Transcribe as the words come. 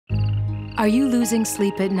Are you losing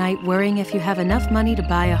sleep at night worrying if you have enough money to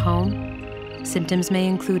buy a home? Symptoms may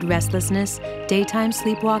include restlessness, daytime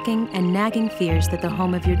sleepwalking, and nagging fears that the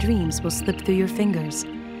home of your dreams will slip through your fingers.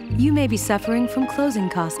 You may be suffering from closing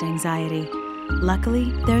cost anxiety.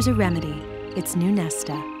 Luckily, there's a remedy. It's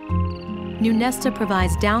NewNesta. NewNesta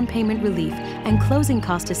provides down payment relief and closing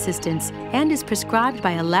cost assistance and is prescribed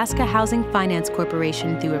by Alaska Housing Finance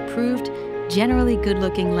Corporation through approved, generally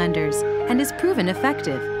good-looking lenders and is proven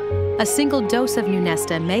effective. A single dose of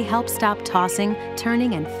NewNesta may help stop tossing,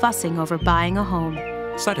 turning, and fussing over buying a home.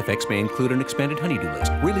 Side effects may include an expanded honeydew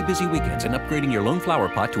list, really busy weekends, and upgrading your lone flower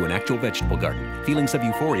pot to an actual vegetable garden. Feelings of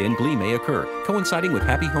euphoria and glee may occur, coinciding with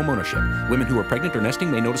happy home ownership. Women who are pregnant or nesting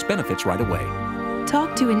may notice benefits right away.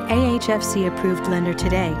 Talk to an AHFC-approved lender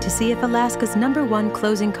today to see if Alaska's #1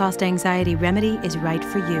 closing cost anxiety remedy is right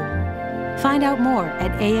for you. Find out more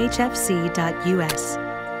at ahfc.us.